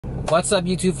What's up,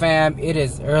 YouTube fam? It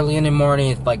is early in the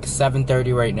morning. It's like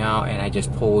 7:30 right now, and I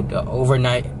just pulled the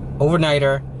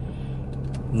overnighter,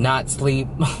 not sleep.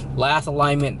 Last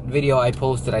alignment video I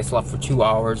posted, I slept for 2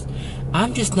 hours.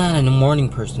 I'm just not a morning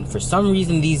person. For some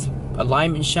reason, these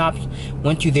alignment shops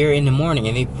want you there in the morning,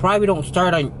 and they probably don't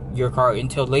start on your car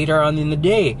until later on in the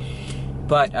day.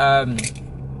 But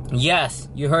yes,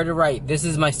 you heard it right. This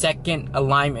is my second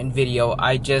alignment video.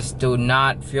 I just do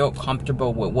not feel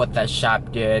comfortable with what that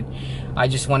shop did. I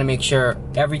just want to make sure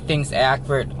everything's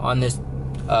accurate on this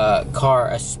car,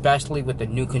 especially with the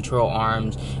new control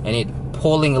arms and it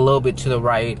pulling a little bit to the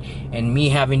right, and me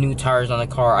having new tires on the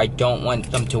car. I don't want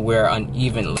them to wear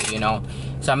unevenly, you know.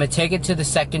 So I'm gonna take it to the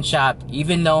second shop,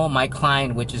 even though my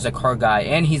client, which is a car guy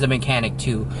and he's a mechanic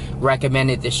too,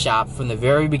 recommended this shop from the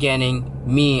very beginning.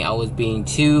 I was being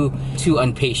too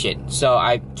impatient, so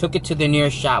I took it to the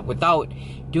nearest shop without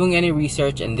doing any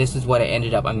research, and this is what I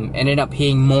ended up. I'm ended up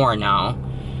paying more now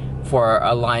for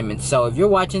alignment. So if you're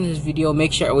watching this video,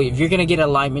 make sure, if you're gonna get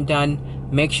alignment done,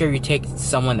 make sure you take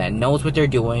someone that knows what they're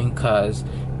doing, because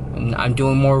I'm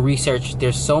doing more research.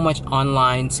 There's so much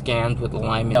online scams with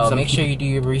alignment, so make sure you do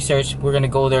your research. We're gonna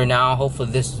go there now.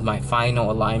 Hopefully this is my final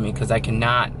alignment, because I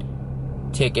cannot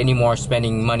take any more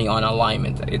spending money on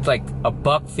alignment. It's like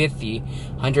 $150,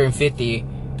 $150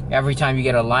 every time you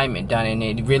get alignment done, and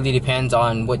it really depends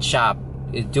on what shop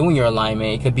is doing your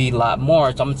alignment. It could be a lot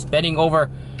more. So I'm spending over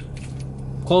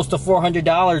close to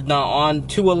 $400 now on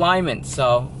 2 alignments.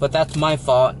 So, but that's my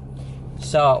fault.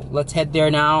 So let's head there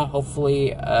now.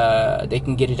 Hopefully they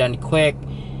can get it done quick,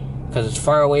 because it's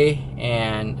far away,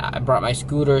 and I brought my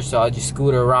scooter, so I'll just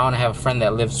scooter around. I have a friend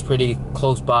that lives pretty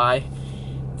close by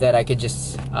that I could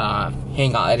just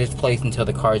hang out at his place until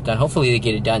the car is done. Hopefully they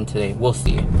get it done today. We'll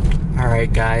see.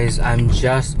 Alright guys, I'm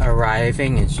just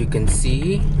arriving. As you can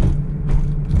see,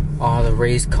 all the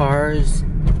race cars.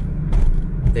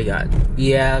 They got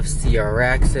EFs,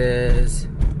 CRXs,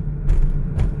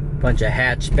 bunch of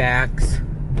hatchbacks.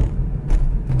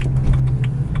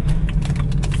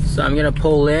 So I'm gonna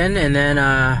pull in, and then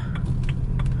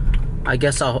I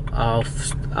guess I'll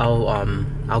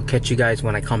catch you guys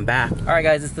when I come back. All right,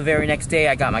 guys, it's the very next day.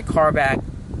 I got my car back.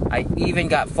 I even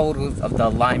got photos of the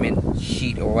alignment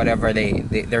sheet or whatever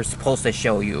they're supposed to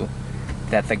show you,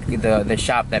 that the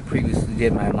shop that previously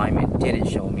did my alignment didn't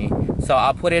show me. So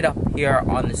I'll put it up here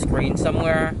on the screen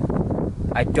somewhere.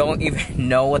 I don't even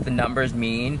know what the numbers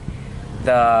mean.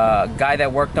 The guy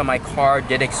that worked on my car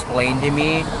did explain to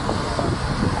me.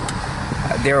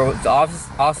 There was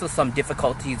also some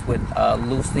difficulties with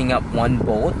loosening up one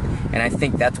bolt, and I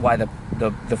think that's why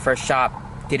the first shop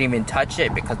didn't even touch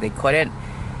it, because they couldn't.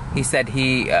 He said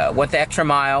he went the extra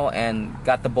mile and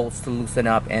got the bolts to loosen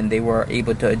up, and they were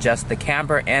able to adjust the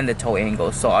camber and the toe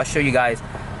angle. So I'll show you guys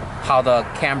how the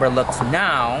camber looks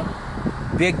now.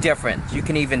 Big difference. You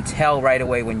can even tell right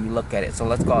away when you look at it. So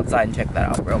let's go outside and check that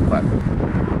out real quick.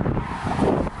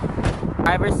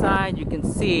 Driver's side, you can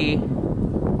see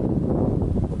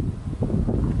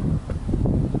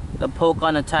the poke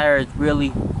on the tire is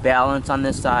really balanced on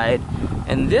this side,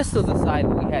 and this is the side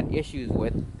that we had issues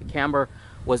with. The camber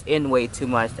was in way too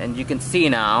much, and you can see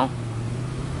now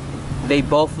they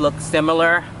both look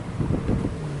similar.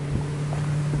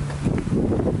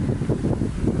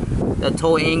 The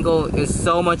toe angle is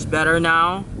so much better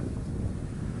now.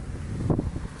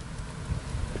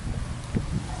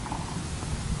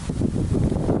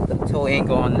 The toe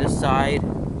angle on this side.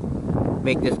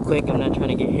 Make this quick. I'm not trying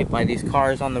to get hit by these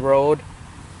cars on the road.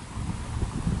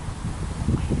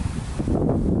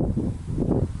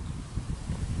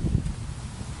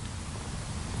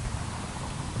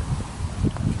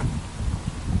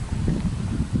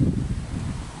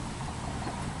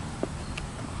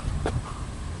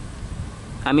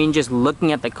 I mean, just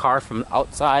looking at the car from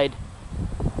outside,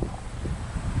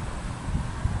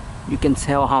 you can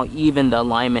tell how even the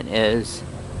alignment is.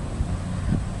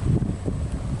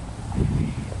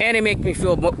 And it makes me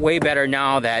feel way better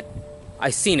now that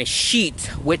I've seen a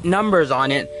sheet with numbers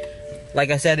on it. Like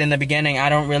I said in the beginning, I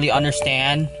don't really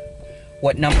understand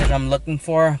what numbers I'm looking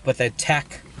for, but the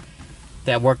tech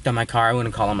that worked on my car, I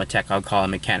wouldn't call him a tech, I would call him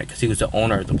a mechanic, because he was the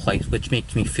owner of the place, which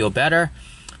makes me feel better.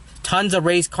 Tons of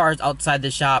race cars outside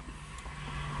the shop,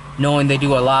 knowing they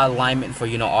do a lot of alignment for,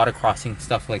 you know, autocrossing,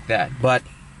 stuff like that. But,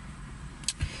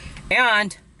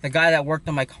 and the guy that worked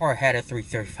on my car had a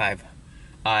 335i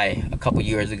a couple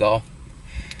years ago.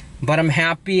 But I'm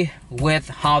happy with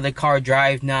how the car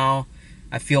drives now.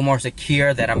 I feel more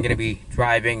secure that I'm gonna be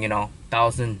driving, you know,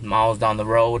 1,000 miles down the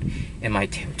road, and my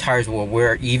tires will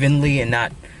wear evenly and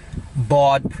not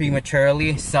bald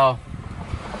prematurely. So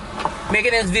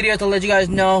making this video to let you guys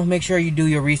know, make sure you do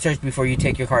your research before you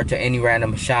take your car to any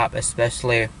random shop,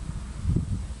 especially,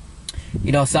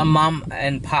 you know, some mom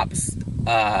and pops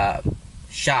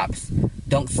shops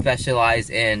don't specialize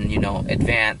in, you know,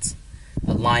 advanced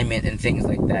alignment and things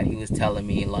like that. He was telling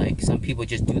me, like, some people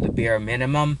just do the bare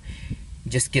minimum,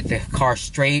 just get the car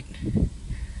straight.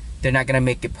 They're not gonna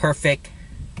make it perfect.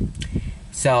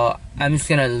 So I'm just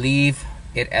gonna leave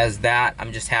it as that.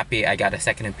 I'm just happy I got a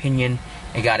second opinion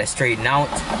and got it straightened out.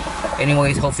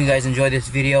 Anyways, hopefully you guys enjoyed this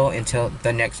video. Until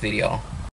the next video.